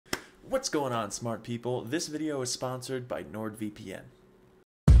What's going on, smart people? This video is sponsored by NordVPN.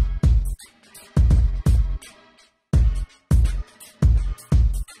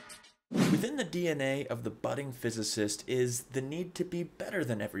 Within the DNA of the budding physicist is the need to be better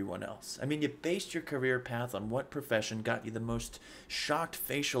than everyone else. I mean, you based your career path on what profession got you the most shocked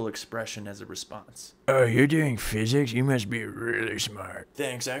facial expression as a response. Oh, you're doing physics? You must be really smart.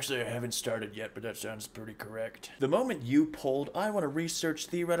 Thanks, actually I haven't started yet, but that sounds pretty correct. The moment you pulled, I want to research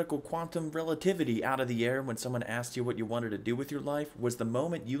theoretical quantum relativity out of the air when someone asked you what you wanted to do with your life was the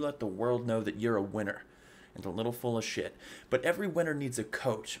moment you let the world know that you're a winner. And a little full of shit. But every winner needs a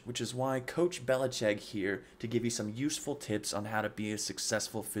coach, which is why Coach Belichegg here to give you some useful tips on how to be a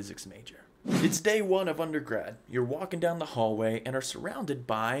successful physics major. It's day one of undergrad. You're walking down the hallway and are surrounded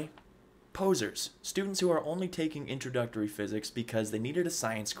by posers, students who are only taking introductory physics because they needed a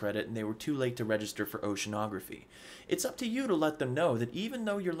science credit and they were too late to register for oceanography. It's up to you to let them know that even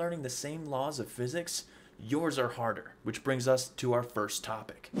though you're learning the same laws of physics, yours are harder, which brings us to our first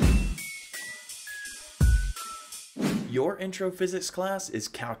topic. Your intro physics class is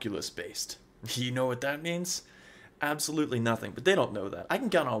calculus based. You know what that means? Absolutely nothing, but they don't know that. I can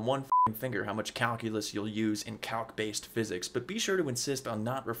count on one finger how much calculus you'll use in calc-based physics, but be sure to insist on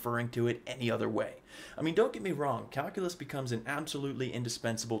not referring to it any other way. I mean, don't get me wrong, calculus becomes an absolutely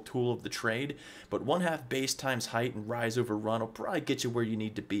indispensable tool of the trade, but 1/2 base times height and rise over run will probably get you where you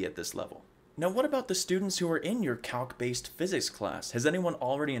need to be at this level. Now, what about the students who are in your calc-based physics class? Has anyone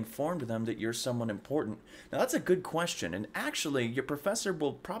already informed them that you're someone important? Now, that's a good question, and actually, your professor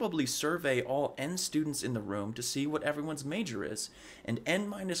will probably survey all N students in the room to see what everyone's major is, and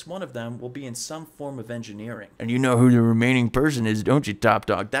N-1 of them will be in some form of engineering. And you know who the remaining person is, don't you, Top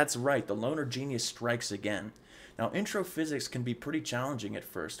Dog? That's right, the loner genius strikes again. Now, intro physics can be pretty challenging at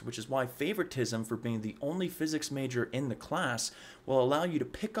first, which is why favoritism for being the only physics major in the class will allow you to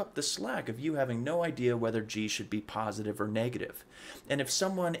pick up the slack of you having no idea whether G should be positive or negative. And if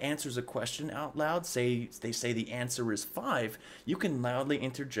someone answers a question out loud, say they say the answer is 5, you can loudly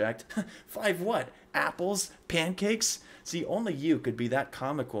interject, 5 what? Apples? Pancakes? See, only you could be that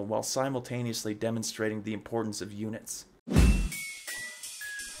comical while simultaneously demonstrating the importance of units.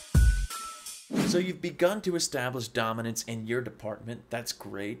 So you've begun to establish dominance in your department, that's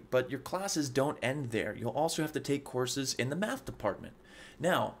great, but your classes don't end there. You'll also have to take courses in the math department.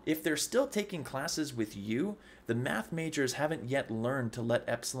 Now, if they're still taking classes with you, the math majors haven't yet learned to let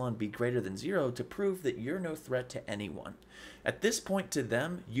epsilon be greater than 0 to prove that you're no threat to anyone. At this point to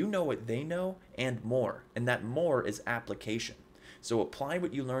them, you know what they know and more, and that more is application. So apply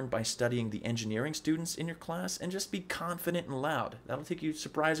what you learned by studying the engineering students in your class and just be confident and loud. That'll take you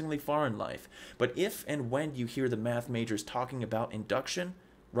surprisingly far in life. But if and when you hear the math majors talking about induction,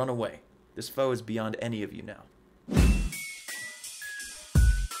 run away. This foe is beyond any of you now.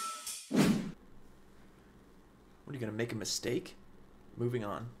 What, are you gonna make a mistake? Moving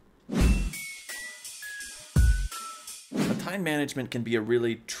on. Time management can be a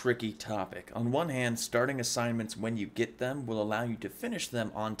really tricky topic. On one hand, starting assignments when you get them will allow you to finish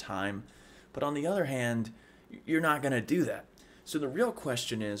them on time, but on the other hand, you're not going to do that. So the real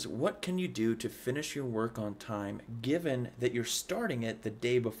question is, what can you do to finish your work on time given that you're starting it the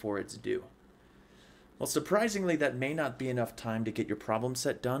day before it's due? Well, surprisingly, that may not be enough time to get your problem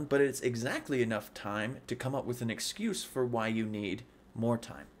set done, but it's exactly enough time to come up with an excuse for why you need more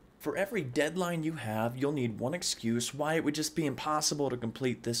time. For every deadline you have, you'll need one excuse why it would just be impossible to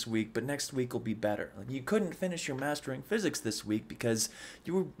complete this week, but next week will be better. Like, you couldn't finish your mastering physics this week because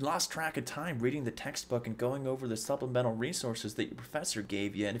you lost track of time reading the textbook and going over the supplemental resources that your professor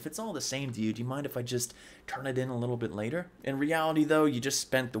gave you. And if it's all the same to you, do you mind if I just turn it in a little bit later? In reality, though, you just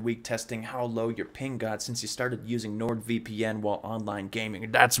spent the week testing how low your ping got since you started using NordVPN while online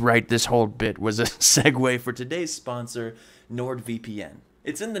gaming. That's right, this whole bit was a segue for today's sponsor, NordVPN.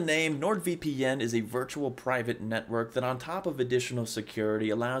 It's in the name. NordVPN is a virtual private network that on top of additional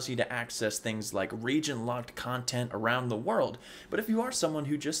security allows you to access things like region-locked content around the world. But if you are someone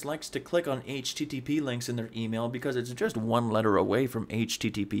who just likes to click on HTTP links in their email because it's just one letter away from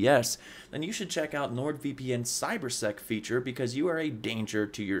HTTPS, then you should check out NordVPN's CyberSec feature because you are a danger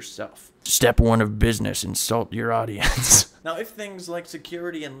to yourself. Step 1 of business, insult your audience. Now, if things like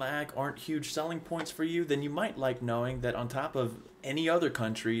security and lag aren't huge selling points for you, then you might like knowing that on top of any other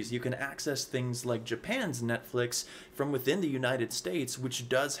countries, you can access things like Japan's Netflix from within the United States, which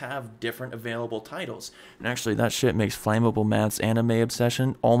does have different available titles. And actually, that shit makes Flammable Matt's anime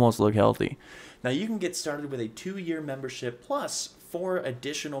obsession almost look healthy. Now, you can get started with a 2-year membership plus 4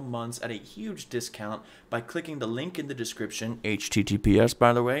 additional months at a huge discount by clicking the link in the description, HTTPS,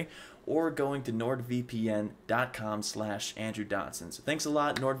 by the way, or going to nordvpn.com/Andrew Dotson. So thanks a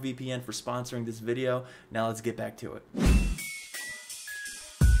lot, NordVPN, for sponsoring this video. Now let's get back to it.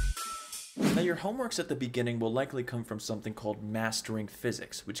 Now, your homeworks at the beginning will likely come from something called Mastering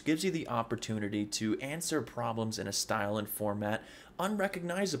Physics, which gives you the opportunity to answer problems in a style and format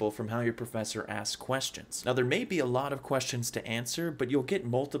unrecognizable from how your professor asks questions. Now, there may be a lot of questions to answer, but you'll get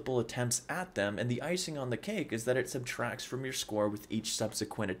multiple attempts at them, and the icing on the cake is that it subtracts from your score with each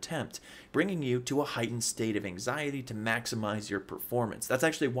subsequent attempt, bringing you to a heightened state of anxiety to maximize your performance. That's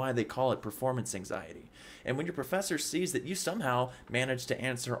actually why they call it performance anxiety. And when your professor sees that you somehow managed to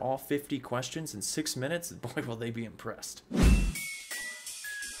answer all 50 questions in 6 minutes, boy, will they be impressed.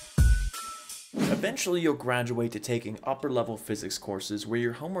 Eventually, you'll graduate to taking upper-level physics courses where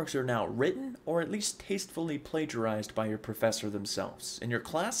your homeworks are now written or at least tastefully plagiarized by your professor themselves, and your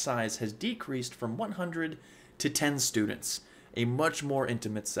class size has decreased from 100 to 10 students, a much more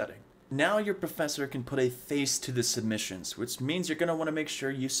intimate setting. Now your professor can put a face to the submissions, which means you're going to want to make sure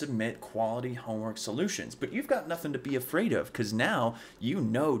you submit quality homework solutions. But you've got nothing to be afraid of, because now you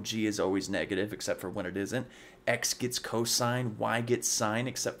know G is always negative, except for when it isn't. X gets cosine, Y gets sine,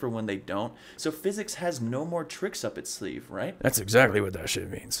 except for when they don't. So physics has no more tricks up its sleeve, right? That's exactly what that shit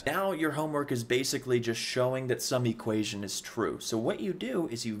means. Now your homework is basically just showing that some equation is true. So what you do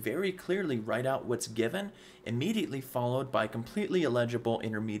is you very clearly write out what's given, immediately followed by completely illegible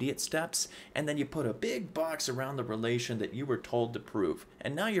intermediate steps, and then you put a big box around the relation that you were told to prove.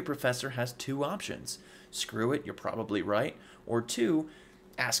 And now your professor has two options. Screw it, you're probably right. Or two,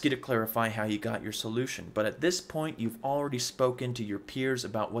 ask you to clarify how you got your solution. But at this point, you've already spoken to your peers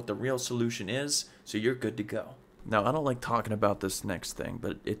about what the real solution is, so you're good to go. Now, I don't like talking about this next thing,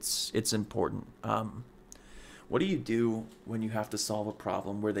 but it's important. What do you do when you have to solve a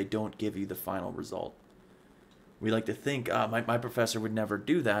problem where they don't give you the final result? We like to think, my professor would never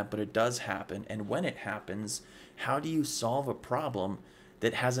do that, but it does happen. And when it happens, how do you solve a problem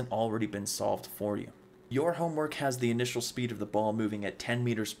that hasn't already been solved for you? Your homework has the initial speed of the ball moving at 10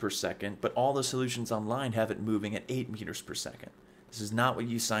 meters per second, but all the solutions online have it moving at 8 meters per second. This is not what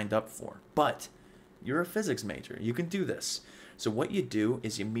you signed up for, but you're a physics major. You can do this. So what you do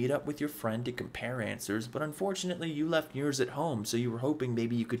is you meet up with your friend to compare answers, but unfortunately you left yours at home, so you were hoping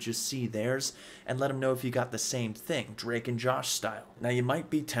maybe you could just see theirs and let them know if you got the same thing, Drake and Josh style. Now you might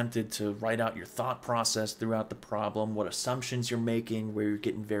be tempted to write out your thought process throughout the problem, what assumptions you're making, where you're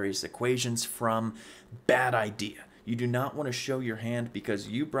getting various equations from. Bad idea. You do not want to show your hand because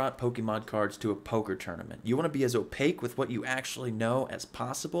you brought Pokemon cards to a poker tournament. You want to be as opaque with what you actually know as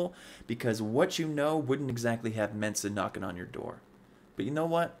possible, because what you know wouldn't exactly have Mensa knocking on your door. But you know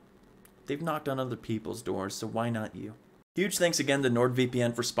what? They've knocked on other people's doors, so why not you? Huge thanks again to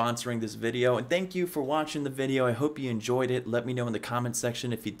NordVPN for sponsoring this video, and thank you for watching the video. I hope you enjoyed it. Let me know in the comment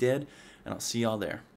section if you did, and I'll see y'all there.